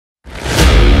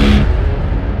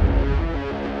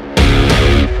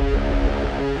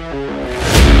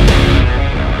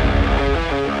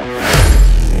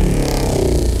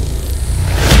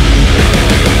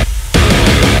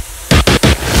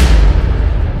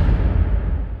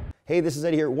Hey, this is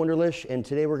Eddie here at Wunderlich, and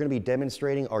today we're going to be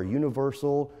demonstrating our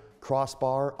universal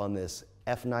crossbar on this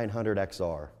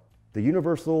F900XR. The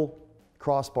universal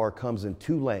crossbar comes in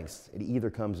two lengths. It either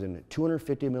comes in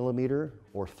 250 millimeter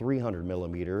or 300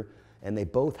 millimeter, and they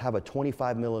both have a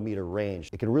 25 millimeter range.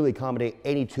 It can really accommodate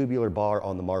any tubular bar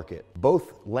on the market.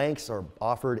 Both lengths are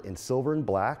offered in silver and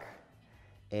black,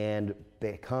 and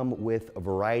they come with a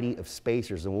variety of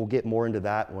spacers, and we'll get more into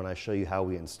that when I show you how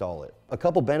we install it. A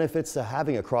couple benefits to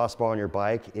having a crossbar on your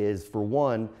bike is, for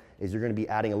one, is you're gonna be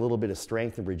adding a little bit of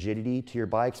strength and rigidity to your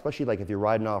bike, especially like if you're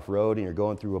riding off road and you're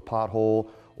going through a pothole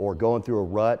or going through a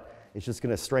rut. It's just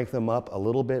gonna strengthen them up a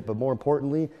little bit, but more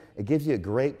importantly, it gives you a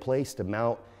great place to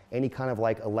mount any kind of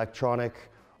like electronic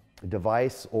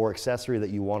device or accessory that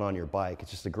you want on your bike.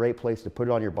 It's just a great place to put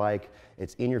it on your bike.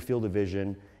 It's in your field of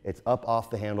vision, it's up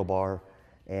off the handlebar,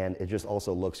 and it just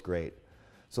also looks great.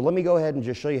 So let me go ahead and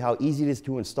just show you how easy it is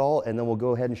to install, and then we'll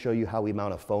go ahead and show you how we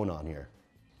mount a phone on here.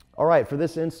 All right, for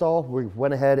this install, we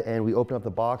went ahead and we opened up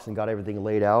the box and got everything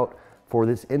laid out. For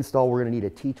this install, we're gonna need a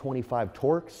T25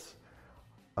 Torx,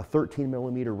 a 13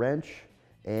 millimeter wrench,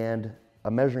 and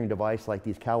a measuring device like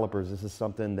these calipers. This is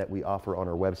something that we offer on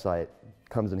our website.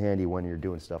 Comes in handy when you're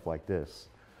doing stuff like this.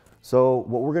 So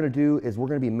what we're gonna do is we're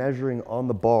gonna be measuring on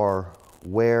the bar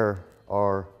where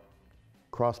our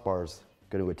crossbar's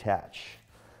gonna attach.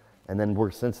 And then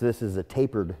since this is a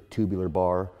tapered tubular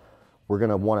bar, we're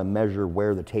gonna wanna measure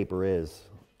where the taper is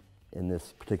in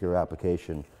this particular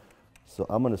application. So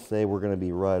I'm gonna say we're gonna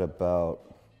be right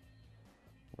about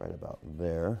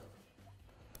there.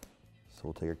 So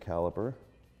we'll take our caliper,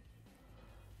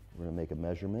 we're gonna make a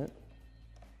measurement.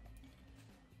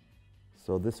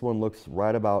 So this one looks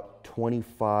right about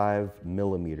 25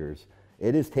 millimeters.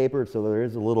 It is tapered, so there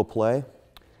is a little play.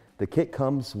 The kit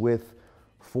comes with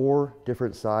 4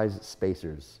 different size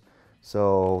spacers.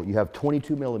 So you have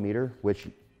 22 millimeter, which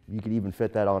you could even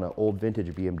fit that on an old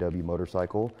vintage BMW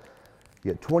motorcycle.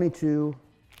 You get 22,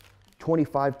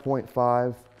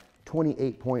 25.5,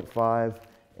 28.5,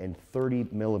 and 30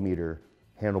 millimeter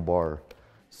handlebar.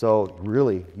 So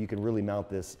really, you can really mount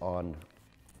this on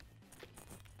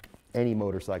any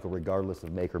motorcycle, regardless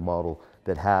of make or model,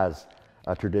 that has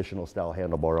a traditional style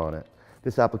handlebar on it.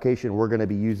 This application, we're gonna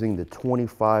be using the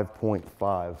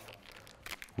 25.5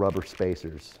 rubber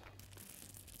spacers.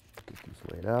 Get these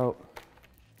laid out.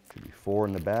 Should be 4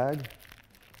 in the bag,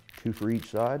 2 for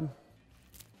each side.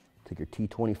 Take your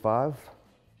T25.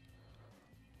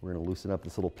 We're gonna loosen up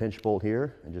this little pinch bolt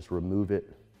here and just remove it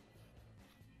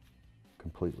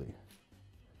completely.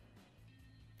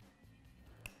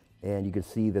 And you can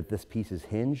see that this piece is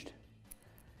hinged,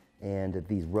 and that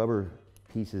these rubber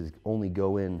pieces only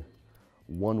go in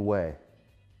one way.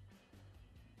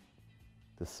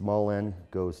 The small end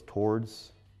goes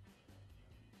towards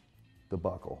the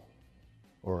buckle,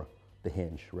 or the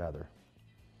hinge rather.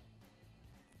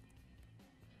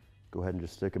 Go ahead and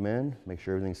just stick them in, make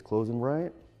sure everything's closing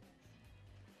right.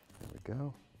 There we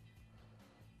go.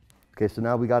 Okay, so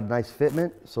now we got a nice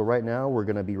fitment. So right now we're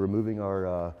gonna be removing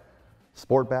our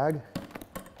sport bag.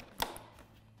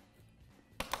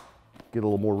 Get a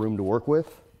little more room to work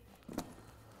with.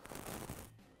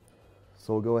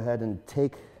 So we'll go ahead and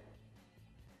take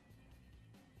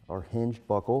our hinged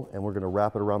buckle and we're gonna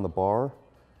wrap it around the bar.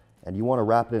 And you wanna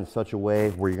wrap it in such a way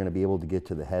where you're gonna be able to get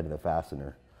to the head of the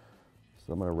fastener.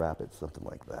 So I'm gonna wrap it something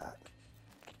like that.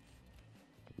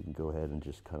 You can go ahead and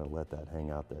just kind of let that hang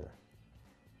out there.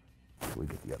 We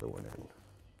get the other one in.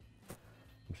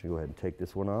 I'm just gonna go ahead and take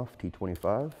this one off,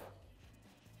 T25.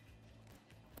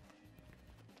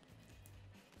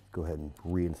 Go ahead and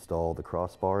reinstall the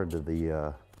crossbar into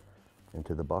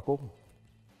the buckle.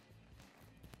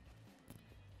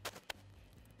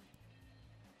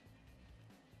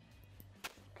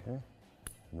 Okay,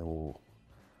 and then we'll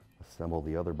assemble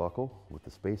the other buckle with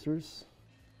the spacers.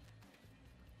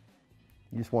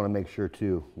 You just want to make sure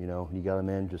too, you know, you got them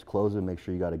in, just close them, make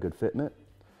sure you got a good fitment.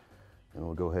 And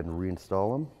we'll go ahead and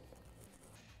reinstall them.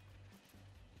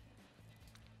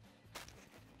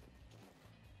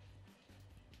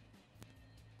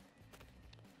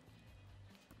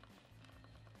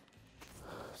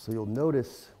 So you'll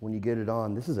notice when you get it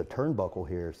on, this is a turnbuckle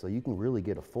here, so you can really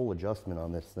get a full adjustment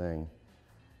on this thing,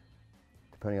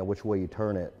 depending on which way you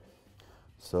turn it.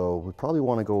 So we probably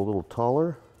want to go a little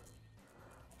taller,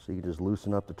 so you can just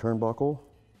loosen up the turnbuckle,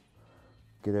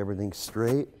 get everything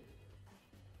straight.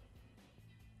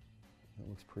 That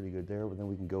looks pretty good there, but then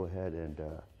we can go ahead and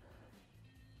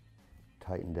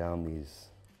tighten down these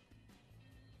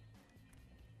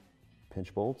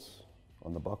pinch bolts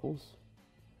on the buckles.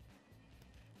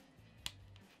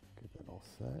 Get that all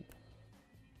set.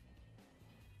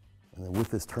 And then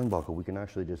with this turnbuckle, we can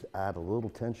actually just add a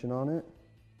little tension on it.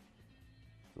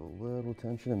 So a little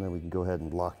tension, and then we can go ahead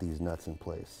and lock these nuts in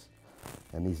place.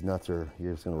 And these nuts are,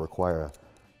 you're just gonna require a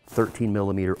 13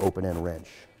 millimeter open end wrench.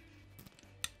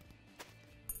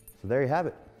 So there you have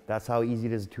it. That's how easy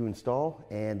it is to install.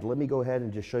 And let me go ahead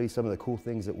and just show you some of the cool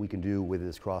things that we can do with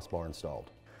this crossbar installed.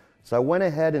 So I went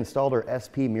ahead and installed our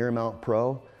SP Mirror Mount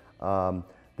Pro.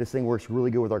 This thing works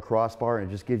really good with our crossbar, and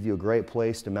it just gives you a great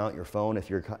place to mount your phone if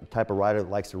you're the type of rider that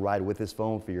likes to ride with this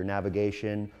phone for your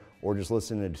navigation or just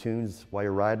listening to tunes while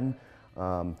you're riding.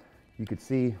 You can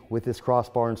see with this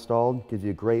crossbar installed, gives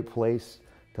you a great place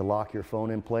to lock your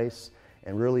phone in place.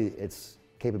 And really its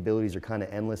capabilities are kind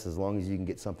of endless as long as you can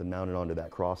get something mounted onto that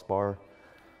crossbar.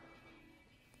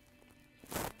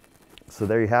 So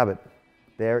there you have it.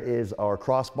 There is our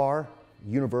crossbar,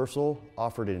 universal,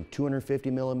 offered in 250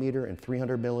 millimeter and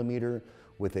 300 millimeter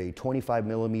with a 25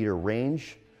 millimeter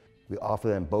range. We offer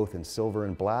them both in silver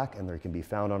and black, and they can be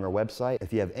found on our website.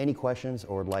 If you have any questions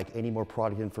or would like any more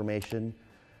product information,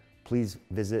 please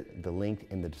visit the link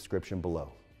in the description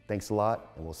below. Thanks a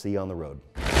lot, and we'll see you on the road.